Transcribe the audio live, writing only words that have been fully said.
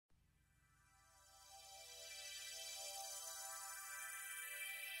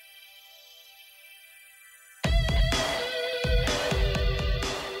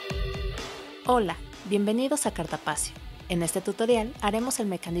Hola, bienvenidos a Cartapacio. En este tutorial haremos el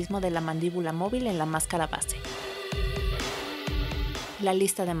mecanismo de la mandíbula móvil en la máscara base. La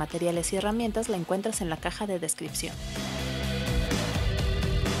lista de materiales y herramientas la encuentras en la caja de descripción.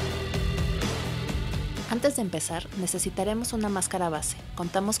 Antes de empezar, necesitaremos una máscara base.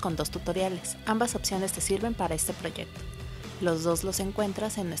 Contamos con 2 tutoriales, ambas opciones te sirven para este proyecto. Los dos los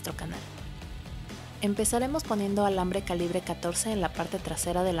encuentras en nuestro canal. Empezaremos poniendo alambre calibre 14 en la parte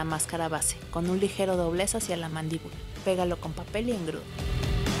trasera de la máscara base, con un ligero doblez hacia la mandíbula. Pégalo con papel y engrudo.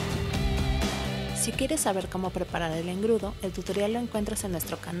 Si quieres saber cómo preparar el engrudo, el tutorial lo encuentras en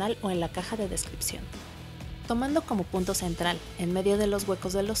nuestro canal o en la caja de descripción. Tomando como punto central, en medio de los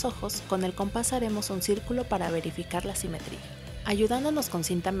huecos de los ojos, con el compás haremos un círculo para verificar la simetría. Ayudándonos con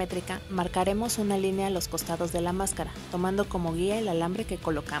cinta métrica, marcaremos una línea a los costados de la máscara, tomando como guía el alambre que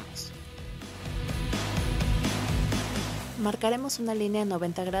colocamos. Marcaremos una línea a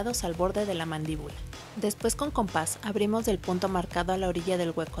 90 grados al borde de la mandíbula. Después con compás abrimos del punto marcado a la orilla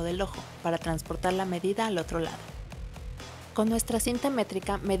del hueco del ojo, para transportar la medida al otro lado. Con nuestra cinta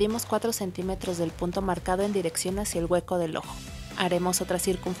métrica medimos 4 centímetros del punto marcado en dirección hacia el hueco del ojo. Haremos otra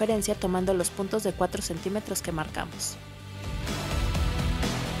circunferencia tomando los puntos de 4 centímetros que marcamos.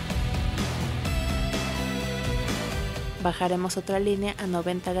 Bajaremos otra línea a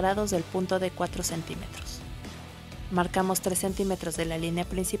 90 grados del punto de 4 centímetros. Marcamos 3 centímetros de la línea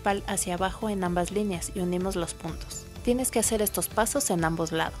principal hacia abajo en ambas líneas y unimos los puntos. Tienes que hacer estos pasos en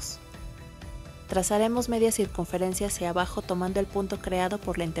ambos lados. Trazaremos media circunferencia hacia abajo tomando el punto creado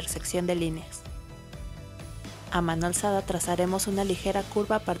por la intersección de líneas. A mano alzada trazaremos una ligera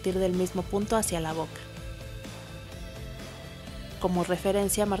curva a partir del mismo punto hacia la boca. Como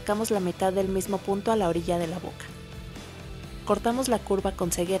referencia marcamos la mitad del mismo punto a la orilla de la boca. Cortamos la curva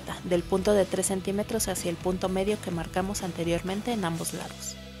con cegueta, del punto de 3 centímetros hacia el punto medio que marcamos anteriormente en ambos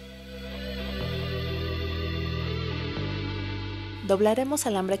lados. Doblaremos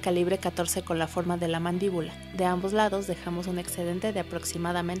alambre calibre 14 con la forma de la mandíbula. De ambos lados dejamos un excedente de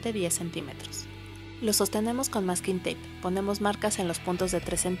aproximadamente 10 centímetros. Lo sostenemos con masking tape, ponemos marcas en los puntos de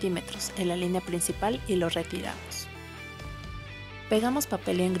 3 centímetros, en la línea principal y lo retiramos. Pegamos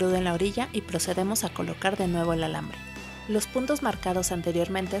papel y engrudo en la orilla y procedemos a colocar de nuevo el alambre. Los puntos marcados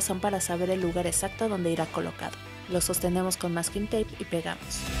anteriormente son para saber el lugar exacto donde irá colocado. Lo sostenemos con masking tape y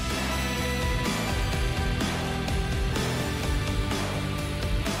pegamos.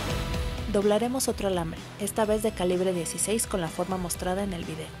 Doblaremos otro alambre, esta vez de calibre 16 con la forma mostrada en el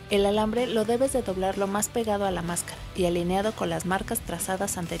video. El alambre lo debes de doblar lo más pegado a la máscara y alineado con las marcas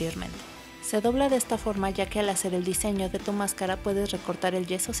trazadas anteriormente. Se dobla de esta forma ya que al hacer el diseño de tu máscara puedes recortar el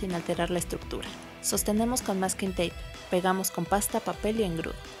yeso sin alterar la estructura. Sostenemos con masking tape, pegamos con pasta, papel y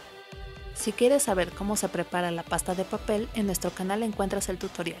engrudo. Si quieres saber cómo se prepara la pasta de papel, en nuestro canal encuentras el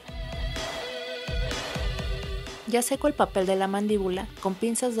tutorial. Ya seco el papel de la mandíbula, con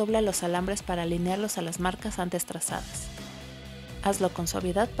pinzas dobla los alambres para alinearlos a las marcas antes trazadas. Hazlo con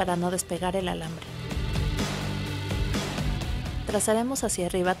suavidad para no despegar el alambre. Trazaremos hacia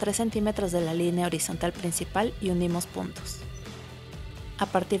arriba 3 centímetros de la línea horizontal principal y unimos puntos. A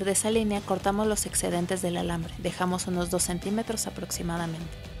partir de esa línea cortamos los excedentes del alambre, dejamos unos 2 centímetros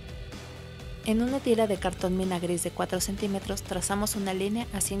aproximadamente. En una tira de cartón minagris de 4 centímetros trazamos una línea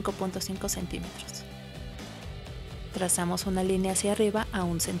a 5.5 centímetros. Trazamos una línea hacia arriba a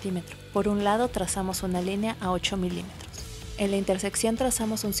 1 centímetro. Por un lado trazamos una línea a 8 milímetros. En la intersección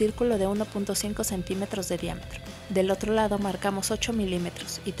trazamos un círculo de 1.5 centímetros de diámetro. Del otro lado marcamos 8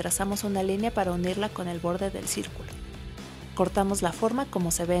 milímetros y trazamos una línea para unirla con el borde del círculo. Cortamos la forma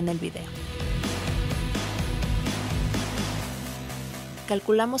como se ve en el video.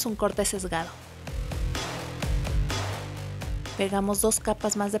 Calculamos un corte sesgado. Pegamos 2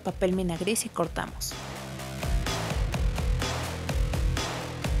 capas más de papel minagris y cortamos.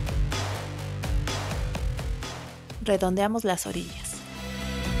 Redondeamos las orillas.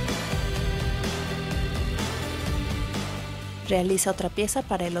 Realiza otra pieza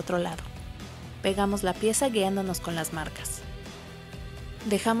para el otro lado. Pegamos la pieza guiándonos con las marcas.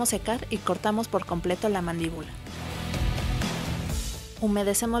 Dejamos secar y cortamos por completo la mandíbula.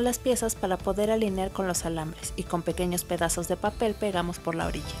 Humedecemos las piezas para poder alinear con los alambres y con pequeños pedazos de papel pegamos por la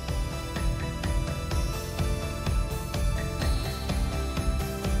orilla.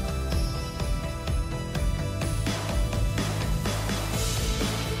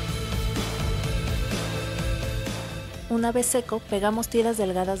 Una vez seco, pegamos tiras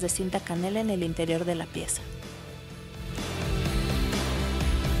delgadas de cinta canela en el interior de la pieza.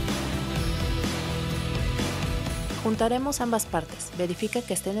 Juntaremos ambas partes, verifica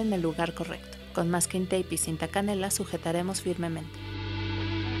que estén en el lugar correcto. Con masking tape y cinta canela sujetaremos firmemente.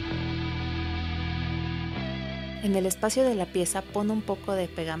 En el espacio de la pieza pon un poco de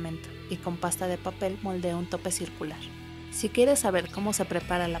pegamento y con pasta de papel moldea un tope circular. Si quieres saber cómo se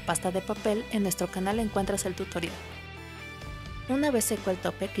prepara la pasta de papel, en nuestro canal encuentras el tutorial. Una vez seco el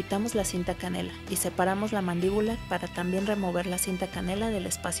tope, quitamos la cinta canela y separamos la mandíbula para también remover la cinta canela del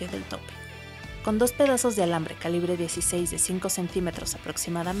espacio del tope. Con 2 pedazos de alambre calibre 16 de 5 centímetros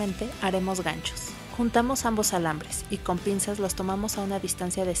aproximadamente, haremos ganchos. Juntamos ambos alambres y con pinzas los tomamos a una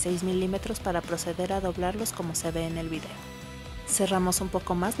distancia de 6 milímetros para proceder a doblarlos como se ve en el video. Cerramos un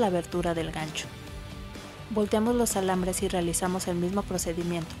poco más la abertura del gancho. Volteamos los alambres y realizamos el mismo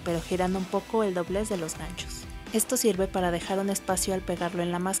procedimiento, pero girando un poco el doblez de los ganchos. Esto sirve para dejar un espacio al pegarlo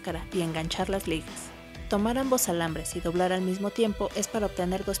en la máscara y enganchar las ligas. Tomar ambos alambres y doblar al mismo tiempo es para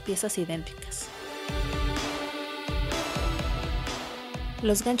obtener 2 piezas idénticas.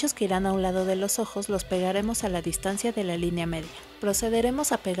 Los ganchos que irán a un lado de los ojos los pegaremos a la distancia de la línea media.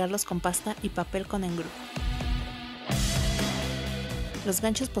 Procederemos a pegarlos con pasta y papel con engrudo. Los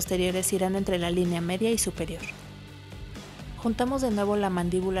ganchos posteriores irán entre la línea media y superior. Juntamos de nuevo la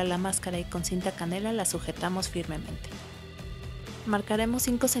mandíbula a la máscara y con cinta canela la sujetamos firmemente. Marcaremos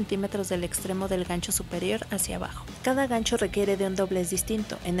 5 centímetros del extremo del gancho superior hacia abajo. Cada gancho requiere de un doblez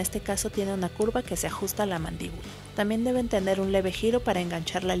distinto, en este caso tiene una curva que se ajusta a la mandíbula. También deben tener un leve giro para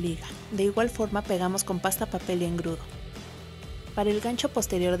enganchar la liga. De igual forma pegamos con pasta, papel y engrudo. Para el gancho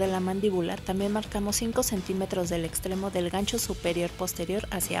posterior de la mandíbula también marcamos 5 centímetros del extremo del gancho superior posterior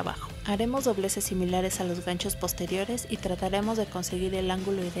hacia abajo. Haremos dobleces similares a los ganchos posteriores y trataremos de conseguir el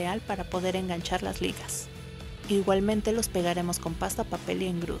ángulo ideal para poder enganchar las ligas. Igualmente los pegaremos con pasta, papel y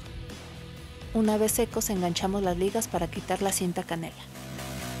engrudo. Una vez secos enganchamos las ligas para quitar la cinta canela.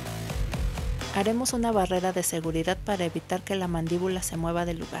 Haremos una barrera de seguridad para evitar que la mandíbula se mueva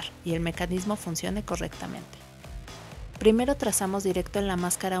del lugar y el mecanismo funcione correctamente. Primero trazamos directo en la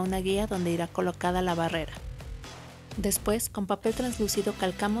máscara una guía donde irá colocada la barrera. Después, con papel translúcido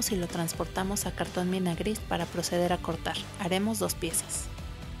calcamos y lo transportamos a cartón minagris para proceder a cortar. Haremos 2 piezas.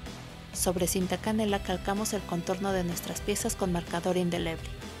 Sobre cinta canela calcamos el contorno de nuestras piezas con marcador indeleble.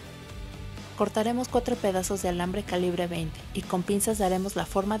 Cortaremos 4 pedazos de alambre calibre 20 y con pinzas daremos la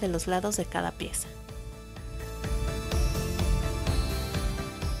forma de los lados de cada pieza.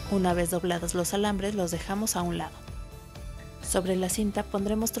 Una vez doblados los alambres los dejamos a un lado. Sobre la cinta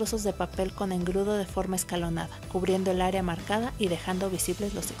pondremos trozos de papel con engrudo de forma escalonada, cubriendo el área marcada y dejando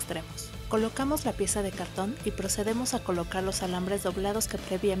visibles los extremos. Colocamos la pieza de cartón y procedemos a colocar los alambres doblados que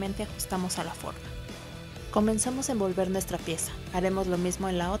previamente ajustamos a la forma. Comenzamos a envolver nuestra pieza, haremos lo mismo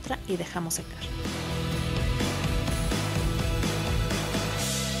en la otra y dejamos secar.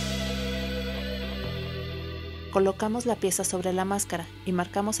 Colocamos la pieza sobre la máscara y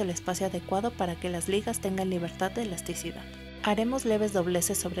marcamos el espacio adecuado para que las ligas tengan libertad de elasticidad. Haremos leves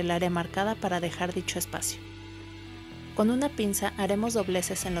dobleces sobre el área marcada para dejar dicho espacio. Con una pinza haremos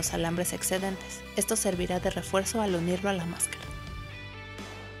dobleces en los alambres excedentes, esto servirá de refuerzo al unirlo a la máscara.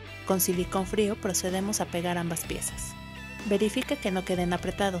 Con silicón frío procedemos a pegar ambas piezas. Verifique que no queden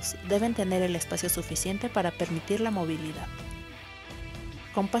apretados, deben tener el espacio suficiente para permitir la movilidad.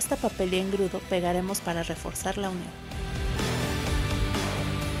 Con pasta, papel y engrudo pegaremos para reforzar la unión.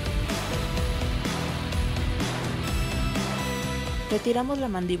 Retiramos la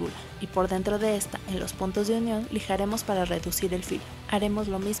mandíbula y por dentro de esta, en los puntos de unión, lijaremos para reducir el filo. Haremos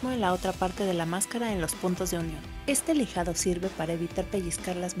lo mismo en la otra parte de la máscara en los puntos de unión. Este lijado sirve para evitar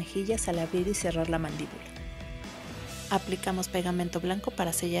pellizcar las mejillas al abrir y cerrar la mandíbula. Aplicamos pegamento blanco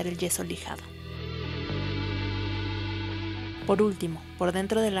para sellar el yeso lijado. Por último, por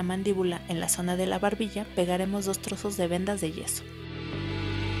dentro de la mandíbula, en la zona de la barbilla, pegaremos 2 trozos de vendas de yeso.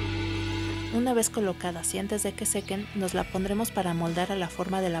 Una vez colocadas y antes de que sequen, nos la pondremos para moldar a la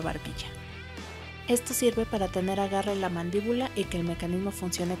forma de la barbilla. Esto sirve para tener agarre en la mandíbula y que el mecanismo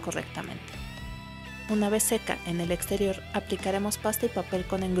funcione correctamente. Una vez seca en el exterior, aplicaremos pasta y papel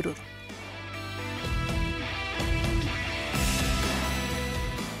con engrudo.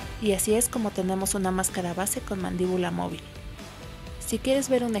 Y así es como tenemos una máscara base con mandíbula móvil. Si quieres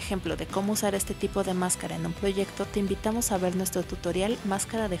ver un ejemplo de cómo usar este tipo de máscara en un proyecto, te invitamos a ver nuestro tutorial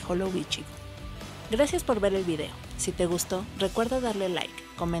Máscara de Hollow Ichigo. Gracias por ver el video. Si te gustó, recuerda darle like,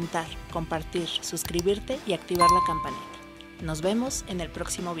 comentar, compartir, suscribirte y activar la campanita. Nos vemos en el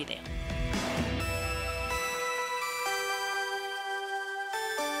próximo video.